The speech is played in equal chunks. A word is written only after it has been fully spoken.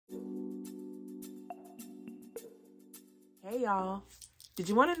Hey y'all, did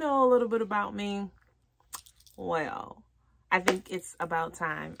you want to know a little bit about me? Well, I think it's about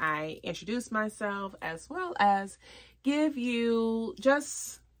time I introduce myself as well as give you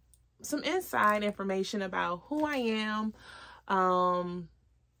just some inside information about who I am,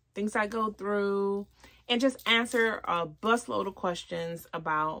 things I go through, and just answer a busload of questions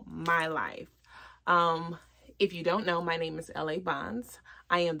about my life. If you don't know, my name is L.A. Bonds.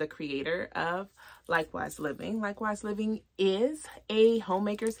 I am the creator of Likewise Living. Likewise Living is a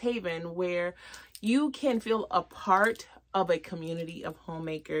homemaker's haven where you can feel a part of a community of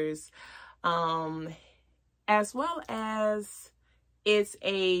homemakers, as well as it's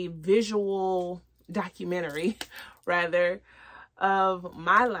a visual documentary, rather, of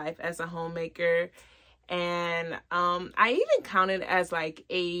my life as a homemaker. And I even count it as like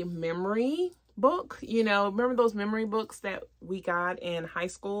a memory book. You know, remember those memory books that we got in high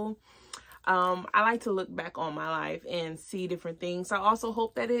school? I like to look back on my life and see different things. I also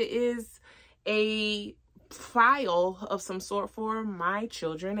hope that it is a file of some sort for my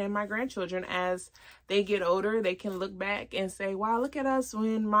children and my grandchildren. As they get older, they can look back and say, wow, look at us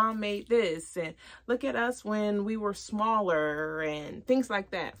when mom made this, and look at us when we were smaller, and things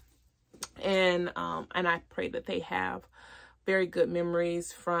like that. And I pray that they have very good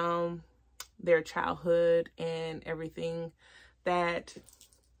memories from their childhood and everything that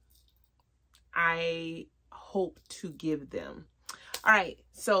I hope to give them. All right,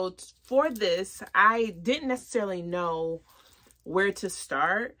 so for this, I didn't necessarily know where to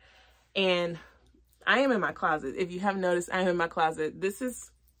start, and I am in my closet. If you haven't noticed, I am in my closet. This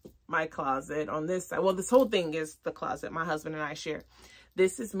is my closet on this side. Well, this whole thing is the closet my husband and I share.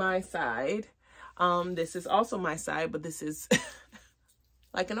 This is my side. This is also my side, but this is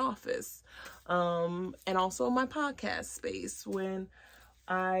like an office. And also my podcast space when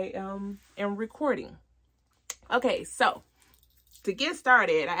I am recording. Okay, so to get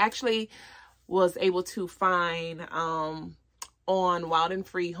started, I actually was able to find on Wild and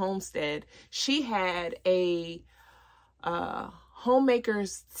Free Homestead, she had a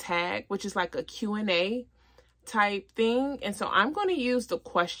homemakers tag, which is like a Q&A type thing. And so I'm going to use the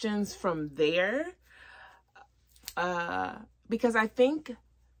questions from there because I think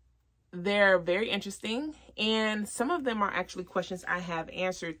they're very interesting, and some of them are actually questions I have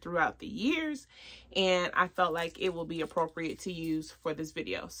answered throughout the years, and I felt like it will be appropriate to use for this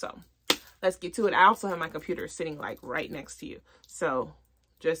video. So let's get to it. I also have my computer sitting like right next to you, so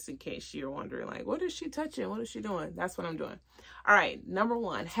just in case you're wondering, like, what is she touching? What is she doing? That's what I'm doing. All right, number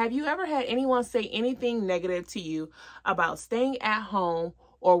one, have you ever had anyone say anything negative to you about staying at home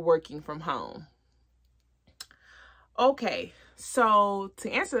or working from home? Okay, so to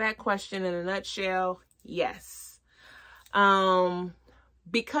answer that question in a nutshell, yes.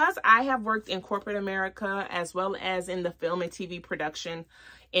 Because I have worked in corporate America as well as in the film and TV production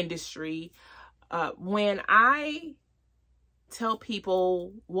industry, when I tell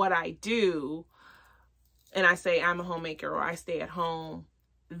people what I do and I say I'm a homemaker or I stay at home,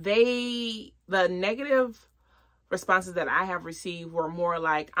 the negative responses that I have received were more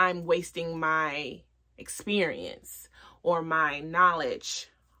like I'm wasting my experience or my knowledge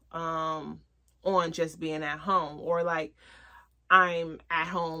on just being at home, or like I'm at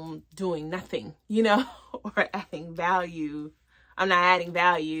home doing nothing, you know, or adding value. I'm not adding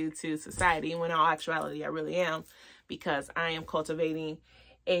value to society, when in all actuality I really am, because I am cultivating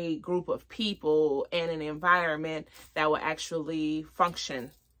a group of people and an environment that will actually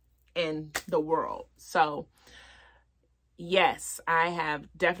function in the world. So yes, I have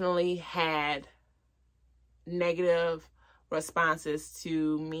definitely had negative responses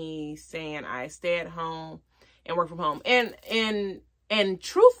to me saying I stay at home and work from home. And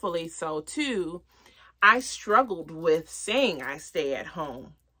truthfully so too, I struggled with saying I stay at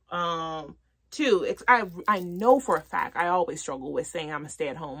home. Too, I know for a fact I always struggle with saying I'm a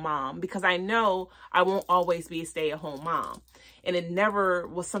stay-at-home mom, because I know I won't always be a stay-at-home mom. And it never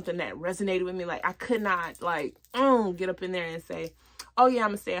was something that resonated with me. Like, I could not, like, get up in there and say, oh yeah,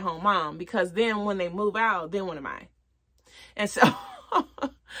 I'm a stay-at-home mom, because then when they move out, then what am I? And so,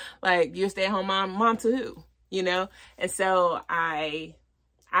 like, you're a stay-at-home mom to who? You know? And so I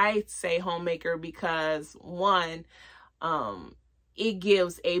say homemaker because, one, it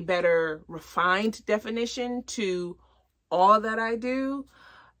gives a better refined definition to all that I do,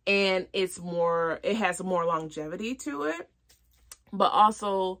 and it has more longevity to it, but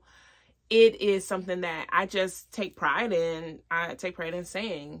also it is something that I just take pride in. I take pride in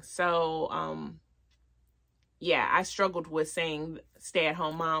saying. So, yeah, I struggled with saying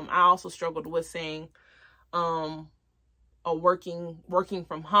stay-at-home mom. I also struggled with saying, working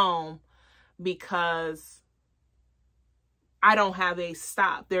from home, because I don't have a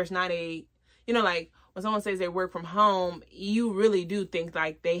stop. There's not a, you know, like when someone says they work from home, you really do think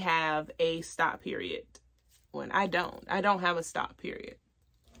like they have a stop period. When I don't have a stop period.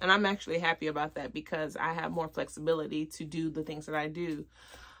 And I'm actually happy about that because I have more flexibility to do the things that I do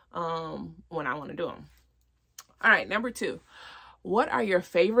when I want to do them. All right, number 2. What are your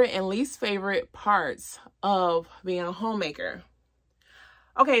favorite and least favorite parts of being a homemaker?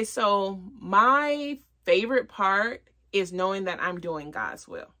 Okay, so my favorite part is knowing that I'm doing God's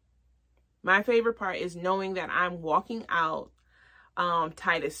will. My favorite part is knowing that I'm walking out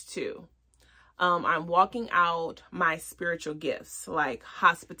Titus 2. I'm walking out my spiritual gifts. Like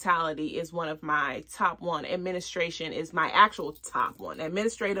hospitality is one of my top one. Administration is my actual top one.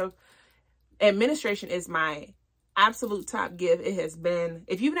 Administration is my absolute top gift. It has been,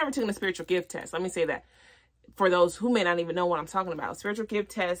 if you've never taken a spiritual gift test, let me say that for those who may not even know what I'm talking about. Spiritual gift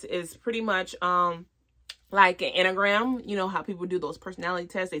test is pretty much like an Enneagram. You know how people do those personality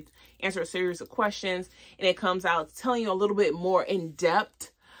tests. They answer a series of questions and it comes out telling you a little bit more in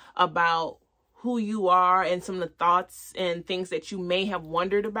depth about who you are and some of the thoughts and things that you may have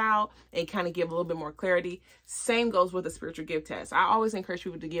wondered about, and kind of give a little bit more clarity. Same goes with a spiritual gift test. I always encourage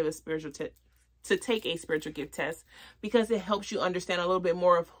people to give a to take a spiritual gift test because it helps you understand a little bit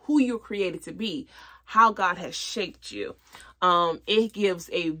more of who you're created to be, how God has shaped you. It gives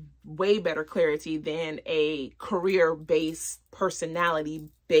a way better clarity than a career-based,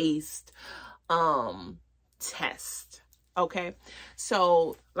 personality-based test. Okay,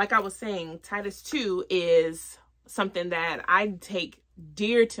 so like I was saying, Titus 2 is something that I take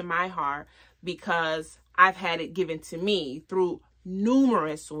dear to my heart because I've had it given to me through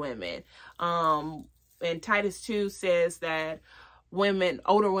numerous women. And Titus 2 says that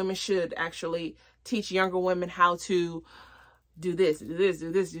older women should actually teach younger women how to do this, do this,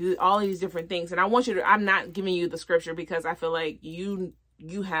 do this, do all these different things. And I want you to, I'm not giving you the scripture because I feel like you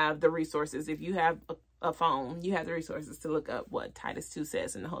have the resources. If you have a phone, you have the resources to look up what Titus 2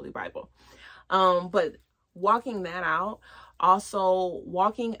 says in the Holy Bible. But walking that out, also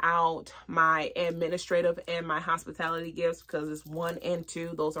walking out my administrative and my hospitality gifts, because it's 1 and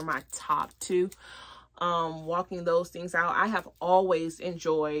 2. Those are my top 2. Walking those things out. I have always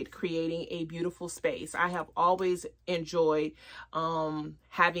enjoyed creating a beautiful space. I have always enjoyed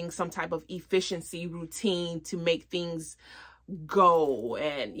having some type of efficiency routine to make things go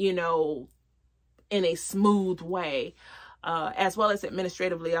and, you know, in a smooth way. As well as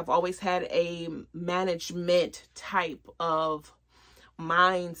administratively, I've always had a management type of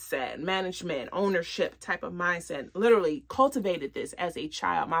mindset, management, ownership type of mindset. Literally cultivated this as a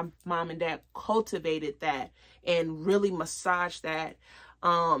child. My mom and dad cultivated that and really massaged that,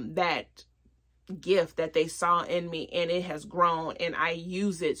 that gift that they saw in me, and it has grown, and I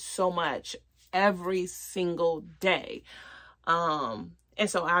use it so much every single day. And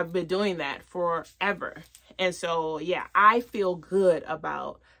so I've been doing that forever. And so, yeah, I feel good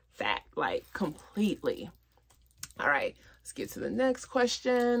about that, like completely. All right, let's get to the next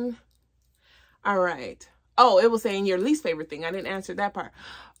question. All right. Oh, it was saying your least favorite thing. I didn't answer that part.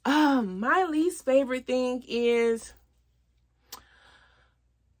 My least favorite thing is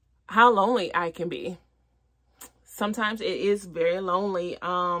how lonely I can be. Sometimes it is very lonely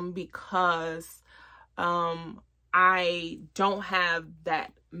because I don't have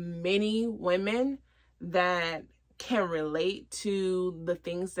that many women that can relate to the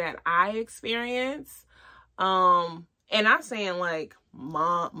things that I experience. And I'm saying like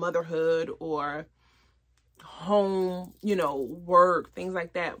motherhood or home, you know, work, things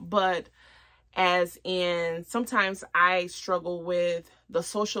like that. But as in, sometimes I struggle with the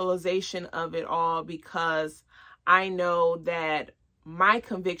socialization of it all because I know that my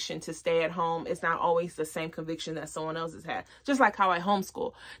conviction to stay at home is not always the same conviction that someone else has had. Just like how I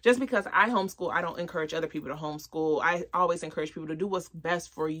homeschool. Just because I homeschool, I don't encourage other people to homeschool. I always encourage people to do what's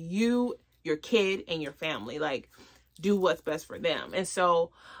best for you, your kid, and your family. Like, do what's best for them. And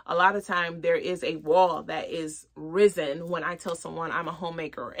so a lot of time there is a wall that is risen when I tell someone I'm a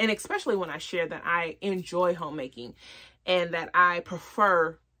homemaker. And especially when I share that I enjoy homemaking and that I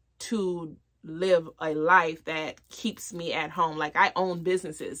prefer to live a life that keeps me at home. Like, I own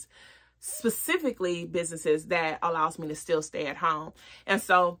businesses, specifically businesses that allows me to still stay at home. And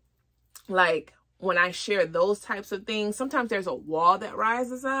so, like, when I share those types of things, sometimes there's a wall that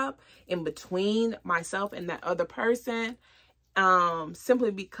rises up in between myself and that other person,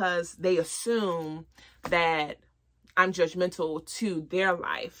 simply because they assume that I'm judgmental to their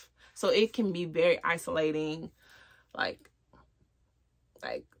life. So it can be very isolating. Like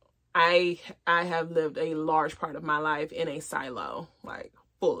I have lived a large part of my life in a silo, like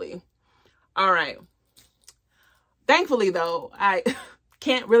fully. All right. Thankfully, though, I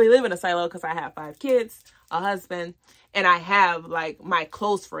can't really live in a silo because I have 5 kids, a husband, and I have like my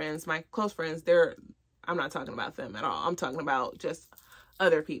close friends. My close friends, I'm not talking about them at all. I'm talking about just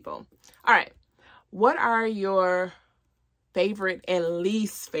other people. All right. What are your favorite and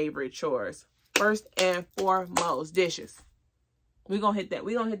least favorite chores? First and foremost, dishes. We're going to hit that.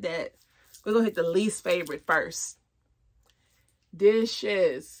 We're going to hit that. We're going to hit the least favorite first.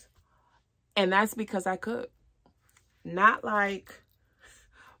 Dishes. And that's because I cook. Not like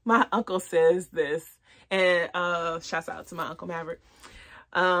my uncle says this. And shouts out to my Uncle Maverick.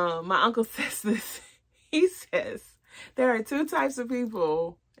 My uncle says this. He says, there are 2 types of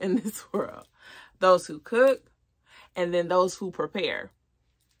people in this world. Those who cook and then those who prepare.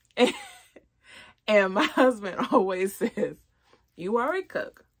 And my husband always says, you are a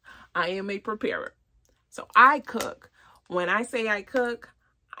cook. I am a preparer. So I cook. When I say I cook,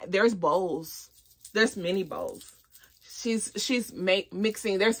 there's bowls. There's many bowls. She's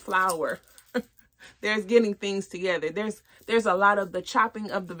mixing. There's flour. There's getting things together. There's a lot of the chopping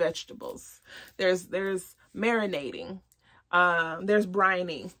of the vegetables. There's marinating. There's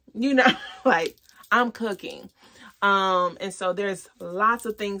brining. You know, like I'm cooking. And so there's lots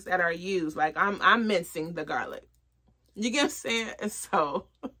of things that are used. Like I'm mincing the garlic. You get what I'm saying? And so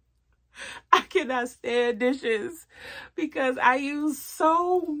I cannot stand dishes because I use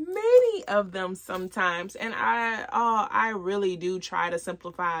so many of them sometimes. And I really do try to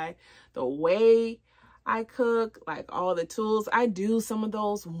simplify the way I cook, like all the tools. I do some of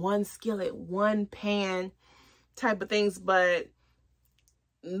those 1 skillet, 1 pan type of things. But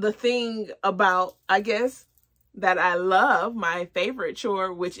the thing about, I guess, that I love, my favorite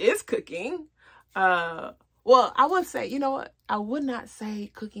chore, which is cooking, well, I would say, you know what? I would not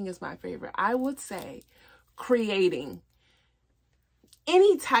say cooking is my favorite. I would say creating.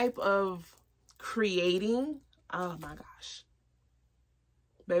 Any type of creating. Oh my gosh.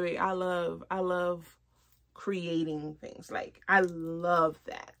 Baby, I love creating things. Like, I love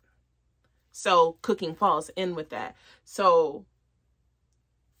that. So cooking falls in with that. So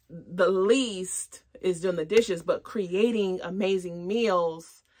the least is doing the dishes, but creating amazing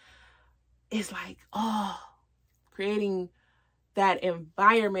meals is like, oh, creating that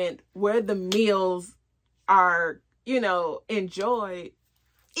environment where the meals are, you know, enjoyed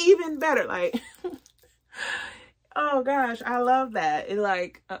even better. Like, oh gosh, I love that. It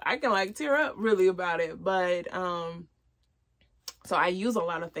like, I can like tear up really about it. But, so I use a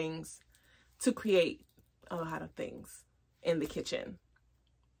lot of things to create a lot of things in the kitchen.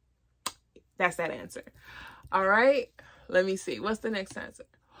 That's that answer. All right. Let me see. What's the next answer?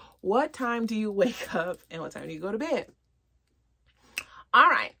 What time do you wake up and what time do you go to bed? All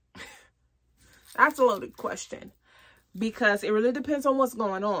right. That's a loaded question because it really depends on what's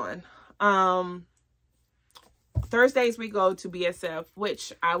going on. Thursdays we go to BSF,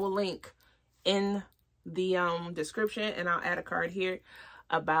 which I will link in the description, and I'll add a card here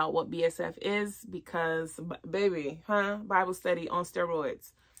about what BSF is because, baby, Bible study on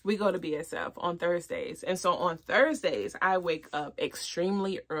steroids. We go to BSF on Thursdays. And so on Thursdays, I wake up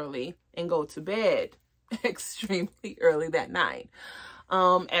extremely early and go to bed extremely early that night.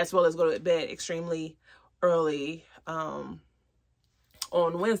 As well as go to bed extremely early on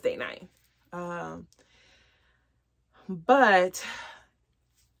Wednesday night. But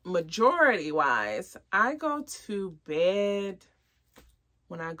majority wise, I go to bed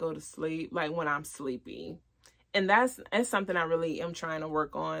when I go to sleep, like when I'm sleepy. And that's something I really am trying to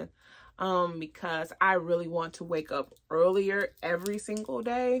work on because I really want to wake up earlier every single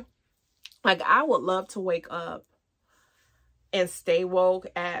day. Like, I would love to wake up and stay woke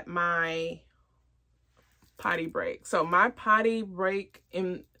at my potty break. So my potty break,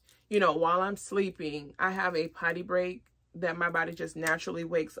 while I'm sleeping, I have a potty break that my body just naturally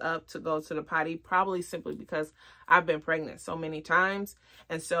wakes up to go to the potty, probably simply because I've been pregnant so many times.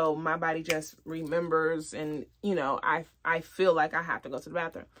 And so my body just remembers and, I feel like I have to go to the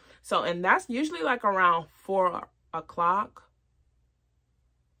bathroom. So, and that's usually like around 4 o'clock.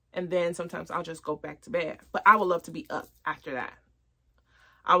 And then sometimes I'll just go back to bed. But I would love to be up after that.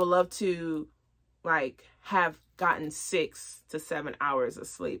 I would love to like have gotten 6 to 7 hours of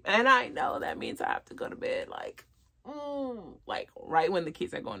sleep. And I know that means I have to go to bed like right when the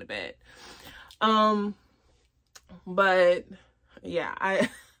kids are going to bed. But yeah, I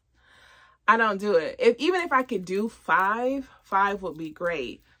don't do it. Even if I could do 5 would be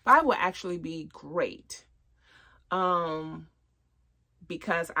great. 5 would actually be great.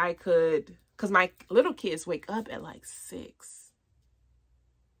 Because my little kids wake up at like 6.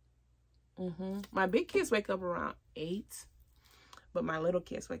 My big kids wake up around 8. but my little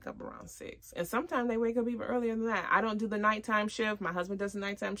kids wake up around 6. And sometimes they wake up even earlier than that. I don't do the nighttime shift. My husband does the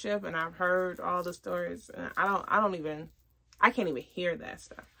nighttime shift, and I've heard all the stories. And I can't even hear that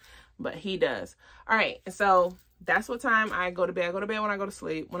stuff, but he does. All right. And so that's what time I go to bed. I go to bed when I go to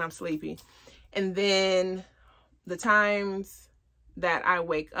sleep, when I'm sleepy. And then the times that I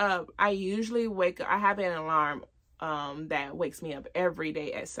wake up, I usually wake up. I have an alarm that wakes me up every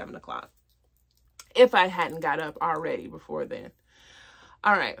day at 7 o'clock. If I hadn't got up already before then.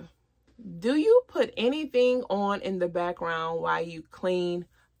 All right. Do you put anything on in the background while you clean,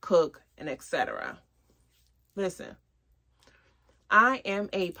 cook, and etc.? Listen, I am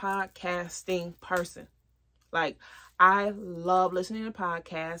a podcasting person. Like, I love listening to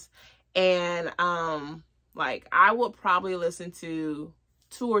podcasts, and like, I would probably listen to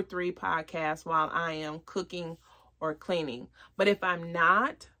 2 or 3 podcasts while I am cooking or cleaning. But if I'm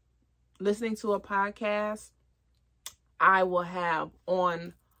not listening to a podcast, I will have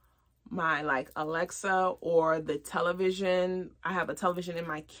on my like Alexa or the television. I have a television in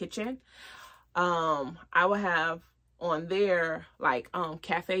my kitchen. I will have on there like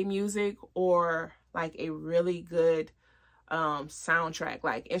cafe music or like a really good soundtrack,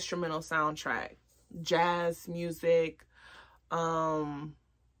 like instrumental soundtrack, jazz music.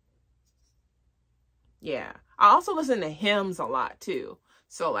 Yeah, I also listen to hymns a lot too.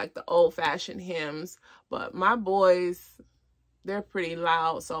 So like the old-fashioned hymns, but my boys, they're pretty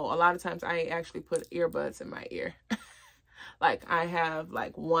loud. So a lot of times I actually put earbuds in my ear. Like I have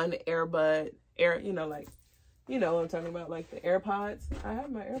like one earbud, you know what I'm talking about, like the AirPods. I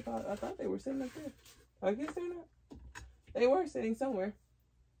have my AirPods. I thought they were sitting up there. I guess they're not. They were sitting somewhere.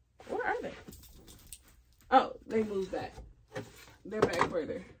 Where are they? Oh, they moved back. They're back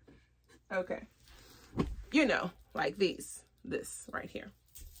further. Okay. You know, like this right here.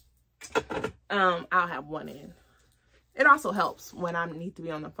 I'll have one in. It also helps when I need to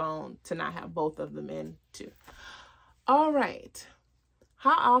be on the phone to not have both of them in too. All right.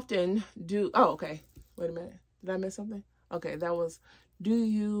 How often okay. Wait a minute. Did I miss something? Okay, that was, do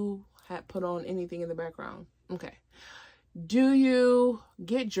you put on anything in the background? Okay. Do you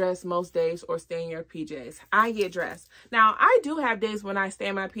get dressed most days or stay in your PJs? I get dressed. Now, I do have days when I stay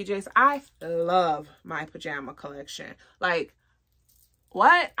in my PJs. I love my pajama collection. Like,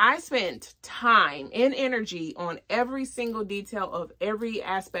 what? I spent time and energy on every single detail of every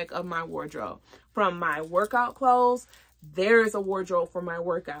aspect of my wardrobe. From my workout clothes, there is a wardrobe for my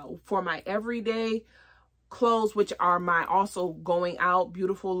workout. For my everyday clothes, which are my also going out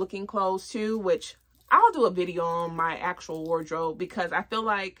beautiful looking clothes too, which I'll do a video on my actual wardrobe because I feel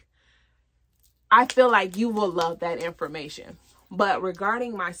like you will love that information. But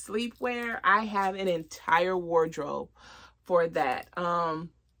regarding my sleepwear, I have an entire wardrobe for that.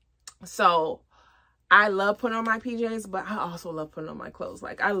 So I love putting on my PJs, but I also love putting on my clothes.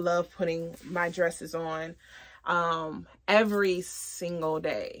 Like, I love putting my dresses on every single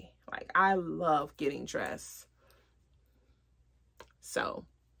day. Like, I love getting dressed. So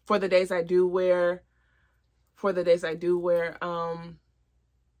for the days I do wear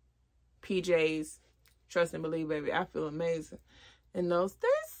PJs, trust and believe, baby, I feel amazing in those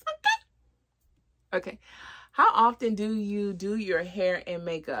days. Okay. How often do you do your hair and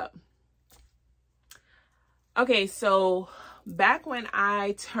makeup? Okay, so back when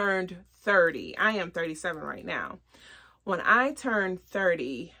I turned 30, I am 37 right now. When I turned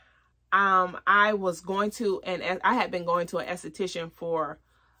 30, I was going to, and I had been going to an esthetician for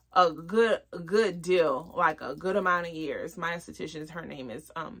a good deal, like a good amount of years. My esthetician, her name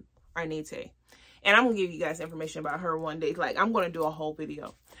is Arnite. And I'm gonna give you guys information about her one day. Like, I'm gonna do a whole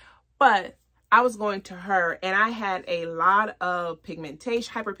video. But I was going to her and I had a lot of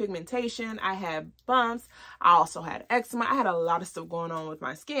pigmentation, hyperpigmentation. I had bumps. I also had eczema. I had a lot of stuff going on with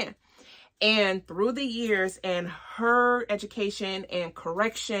my skin. And through the years and her education and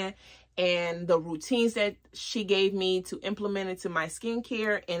correction and the routines that she gave me to implement into my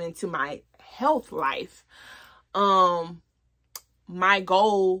skincare and into my health life, my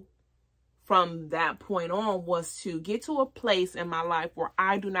goal from that point on was to get to a place in my life where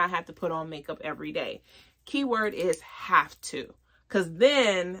I do not have to put on makeup every day. Keyword is have to. Because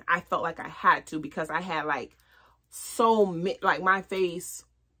then I felt like I had to, because I had like like my face,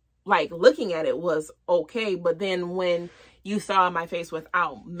 like looking at it was okay. But then when you saw my face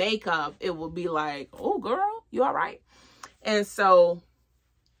without makeup, it would be like, oh girl, you all right? And so,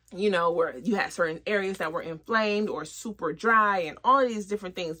 you know, where you had certain areas that were inflamed or super dry and all of these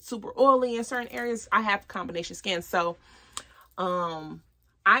different things, super oily in certain areas. I have combination skin. So, I'm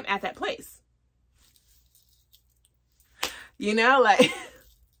at that place, you know, like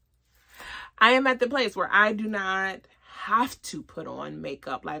I am at the place where I do not have to put on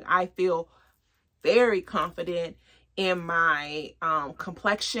makeup. Like, I feel very confident in my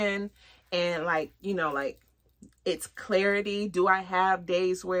complexion, and like, you know, like, it's clarity. Do I have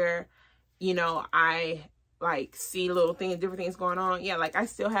days where, you know, I like see little things, different things going on? Yeah, like I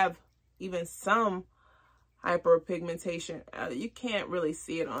still have even some hyperpigmentation. You can't really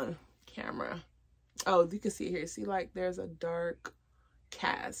see it on camera. Oh, you can see it here. See, like, there's a dark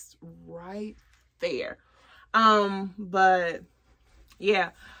cast right there. But yeah.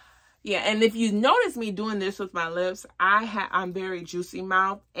 And if you notice me doing this with my lips, I'm very juicy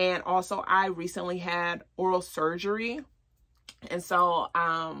mouth, and also I recently had oral surgery, and so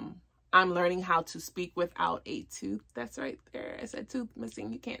I'm learning how to speak without a tooth. That's right there. It's a tooth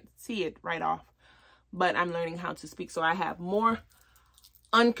missing. You can't see it right off, but I'm learning how to speak, so I have more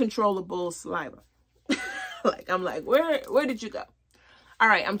uncontrollable saliva. Like, I'm like, where did you go? All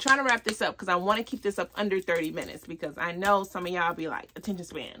right, I'm trying to wrap this up because I want to keep this up under 30 minutes because I know some of y'all be like, attention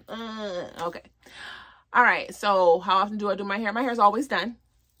span. Okay. All right, so how often do I do my hair? My hair is always done.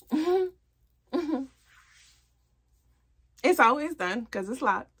 It's always done because it's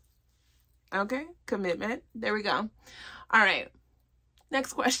locked. Okay, commitment. There we go. All right,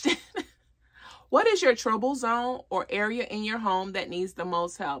 next question. What is your trouble zone or area in your home that needs the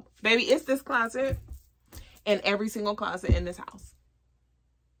most help? Baby, it's this closet and every single closet in this house.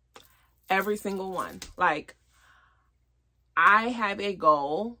 Every single one. Like, I have a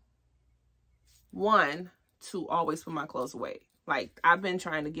goal, one, to always put my clothes away. Like, I've been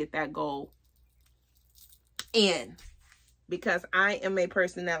trying to get that goal in because I am a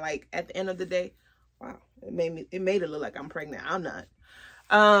person that, like, at the end of the day, wow, it made it look like I'm pregnant. I'm not.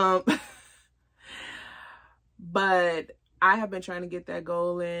 But I have been trying to get that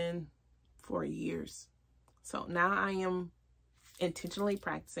goal in for years. So now I am intentionally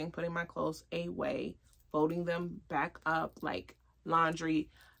practicing putting my clothes away, folding them back up, like laundry.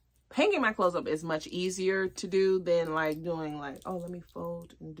 Hanging my clothes up is much easier to do than like doing like, oh, let me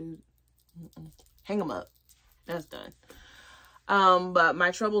fold and do, hang them up. That's done. But my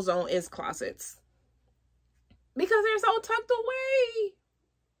trouble zone is closets because they're so tucked away.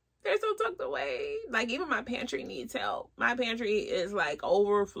 They're so tucked away. Like, even my pantry needs help. My pantry is like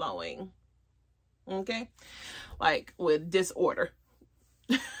overflowing. Okay? Like, with disorder.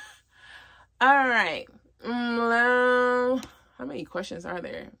 All right. How many questions are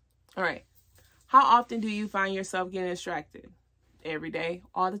there? All right. How often do you find yourself getting distracted? Every day,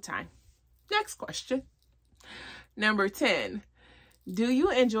 all the time. Next question. Number 10. Do you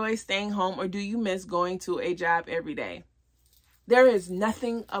enjoy staying home or do you miss going to a job every day? There is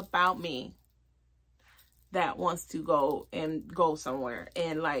nothing about me that wants to go somewhere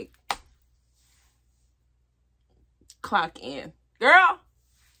and like clock in. Girl.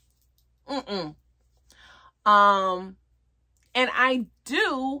 And I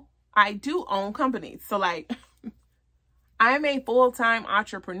do own companies. So like I'm a full-time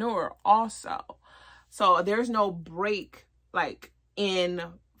entrepreneur also. So there's no break like in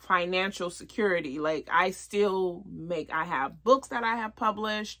financial security. Like I have books that I have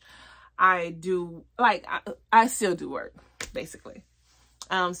published. I still do work basically.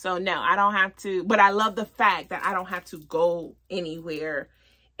 So no, I don't have to, but I love the fact that I don't have to go anywhere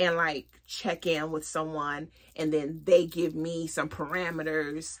and like check in with someone and then they give me some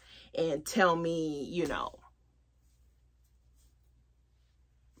parameters and tell me, you know,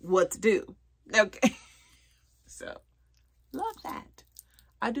 what to do. Okay. So love that.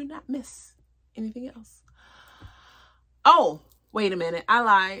 I do not miss anything else. Oh, wait a minute. I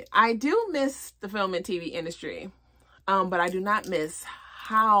lied. I do miss the film and TV industry. But I do not miss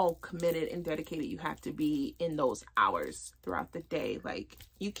how committed and dedicated you have to be in those hours throughout the day. Like,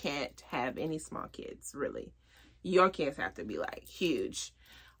 you can't have any small kids, really. Your kids have to be like huge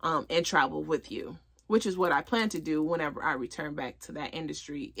and travel with you, which is what I plan to do whenever I return back to that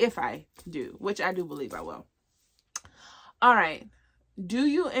industry, if I do, which I do believe I will. All right. Do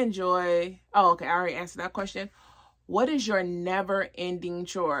you enjoy, oh, okay, I already answered that question. What is your never-ending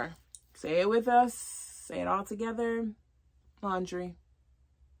chore? Say it with us. Say it all together. Laundry.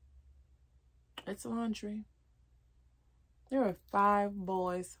 It's laundry. There are 5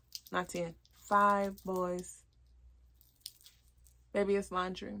 boys, not 10, 5 boys. Baby, it's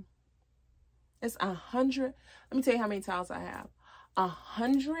laundry. It's 100. Let me tell you how many towels I have.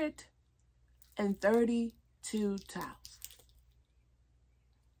 132 towels.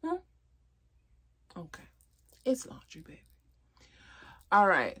 Okay. It's laundry, baby. All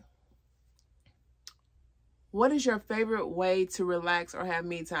right. What is your favorite way to relax or have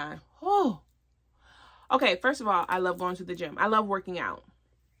me time? Oh. Okay, first of all, I love going to the gym. I love working out.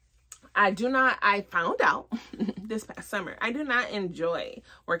 I found out this past summer, I do not enjoy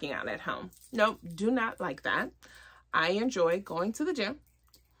working out at home. Nope, do not like that. I enjoy going to the gym.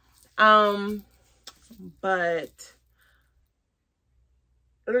 But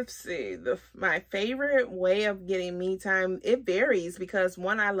let's see, my favorite way of getting me time, it varies because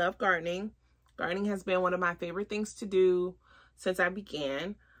one, I love gardening. Gardening has been one of my favorite things to do since I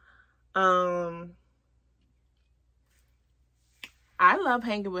began. I love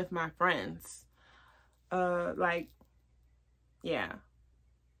hanging with my friends. Yeah.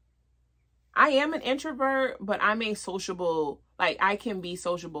 I am an introvert, but I'm a sociable, like I can be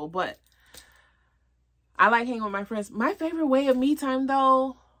sociable, but I like hanging with my friends. My favorite way of me time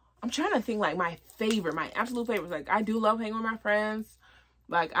though, I'm trying to think like my absolute favorite. Like I do love hanging with my friends.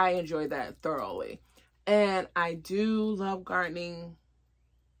 Like I enjoy that thoroughly. And I do love gardening.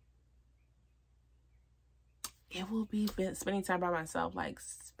 It will be spending time by myself, like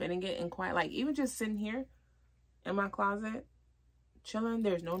spending it in quiet, like even just sitting here in my closet, chilling.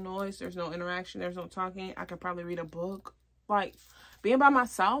 There's no noise, there's no interaction, there's no talking. I could probably read a book. Like being by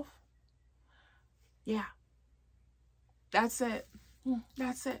myself. Yeah. That's it.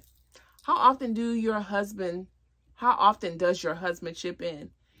 That's it. How often does your husband chip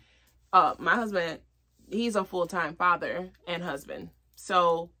in? My husband, he's a full-time father and husband.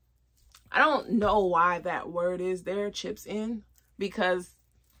 So I don't know why that word is there, chips in, because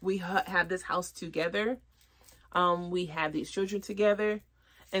we have this house together. We have these children together.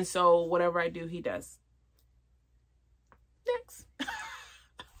 And so whatever I do, he does. Next.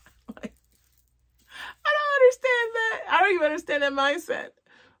 Like, I don't understand that. I don't even understand that mindset.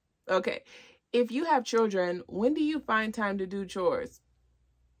 Okay. If you have children, when do you find time to do chores?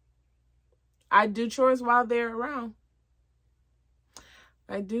 I do chores while they're around.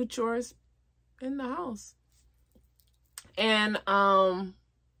 I do chores in the house. And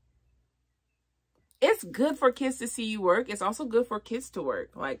it's good for kids to see you work. It's also good for kids to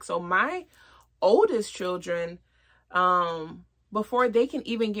work. Like, so my oldest children, before they can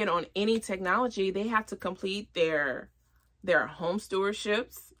even get on any technology, they have to complete their home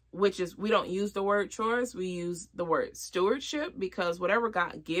stewardships, which is, we don't use the word chores, we use the word stewardship, because whatever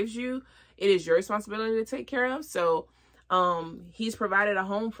God gives you, it is your responsibility to take care of. So he's provided a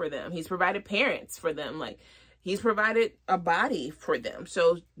home for them. He's provided parents for them. Like, he's provided a body for them.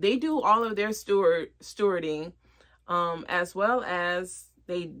 So they do all of their stewarding, as well as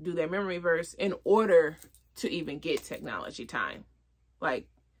they do their memory verse in order to even get technology time. Like,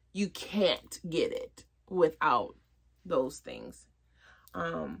 you can't get it without those things.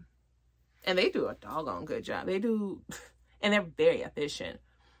 And they do a doggone good job. They do, and they're very efficient.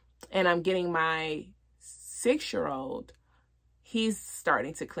 And I'm getting my 6-year-old, he's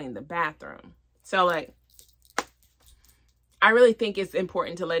starting to clean the bathroom. So like, I really think it's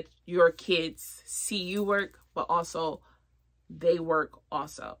important to let your kids see you work, but also they work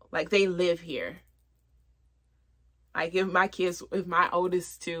also. Like, they live here. Like, if my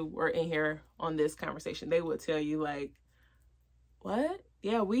oldest two were in here on this conversation, they would tell you like, what?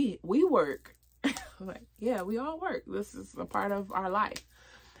 Yeah, we work. Like, yeah, we all work. This is a part of our life.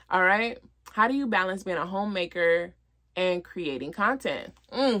 All right. How do you balance being a homemaker and creating content?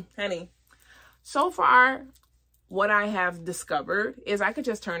 Honey, so far, what I have discovered is I could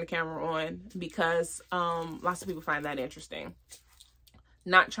just turn the camera on, because lots of people find that interesting.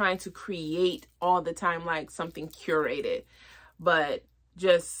 Not trying to create all the time, like something curated, but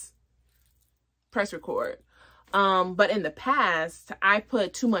just press record. But in the past, I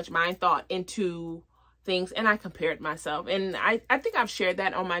put too much mind thought into things, and I compared myself. And I think I've shared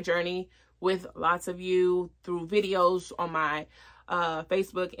that on my journey with lots of you through videos on my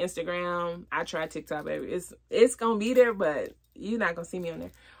Facebook, Instagram. I tried TikTok, baby. It's gonna be there, but you're not gonna see me on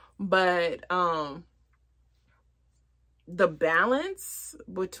there. But the balance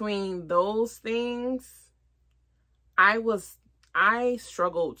between those things, I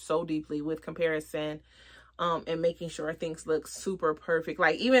struggled so deeply with comparison, and making sure things look super perfect.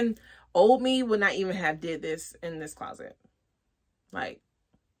 Like, even old me would not even have did this in this closet. Like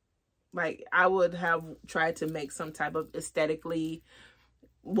I would have tried to make some type of aesthetically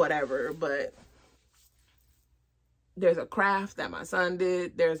whatever, but there's a craft that my son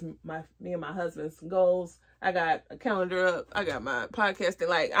did. There's me and my husband's goals. I got a calendar up. I got my podcasting.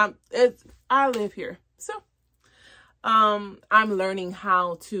 Like, I live here. So I'm learning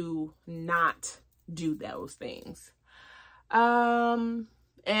how to not do those things. And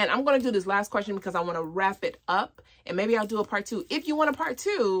I'm going to do this last question because I want to wrap it up, and maybe I'll do a part 2. If you want a part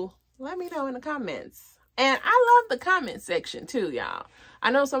 2, let me know in the comments. And I love the comment section too, y'all.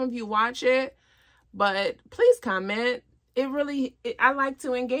 I know some of you watch it, but please comment. I like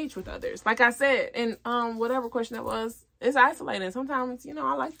to engage with others. Like I said, and whatever question that was, it's isolating. Sometimes, you know,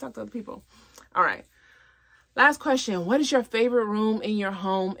 I like to talk to other people. All right. Last question. What is your favorite room in your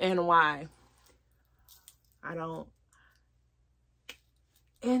home and why?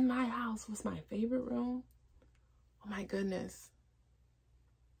 In my house, what's my favorite room? Oh my goodness.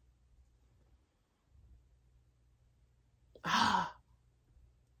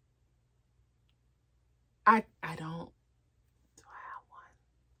 I don't. Do I have one?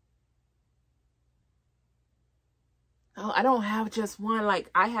 No, I don't have just one. Like,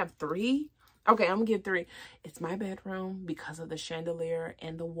 I have three. Okay, I'm gonna get three. It's my bedroom because of the chandelier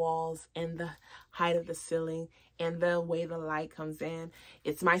and the walls and the height of the ceiling and the way the light comes in.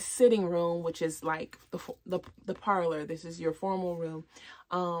 It's my sitting room, which is like the parlor. This is your formal room.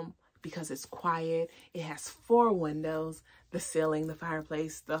 Because it's quiet. It has 4 windows, the ceiling, the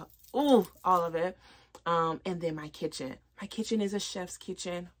fireplace, all of it. And then my kitchen. My kitchen is a chef's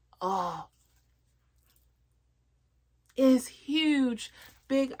kitchen. Oh, it's huge.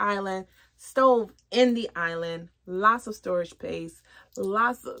 Big island, stove in the island, lots of storage space,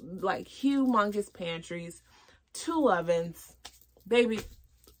 lots of like humongous pantries, 2 ovens, baby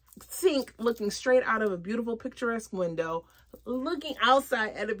sink looking straight out of a beautiful picturesque window, looking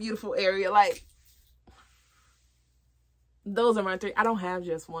outside at a beautiful area. Like, those are my 3. I don't have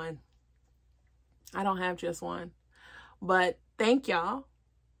just one. But thank y'all.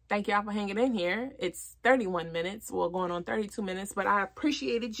 Thank y'all for hanging in here. It's 31 minutes. Well, going on 32 minutes. But I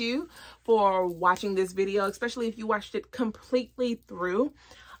appreciated you for watching this video, especially if you watched it completely through.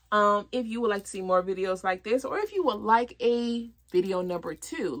 If you would like to see more videos like this, or if you would like a video number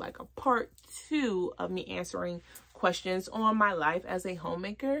 2, like a part 2 of me answering questions on my life as a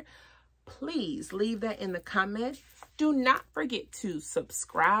homemaker, please leave that in the comment. Do not forget to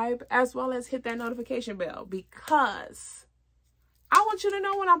subscribe as well as hit that notification bell, because I want you to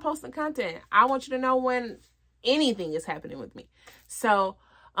know when I'm posting content. I want you to know when anything is happening with me. So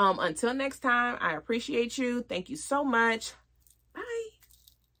until next time, I appreciate you. Thank you so much.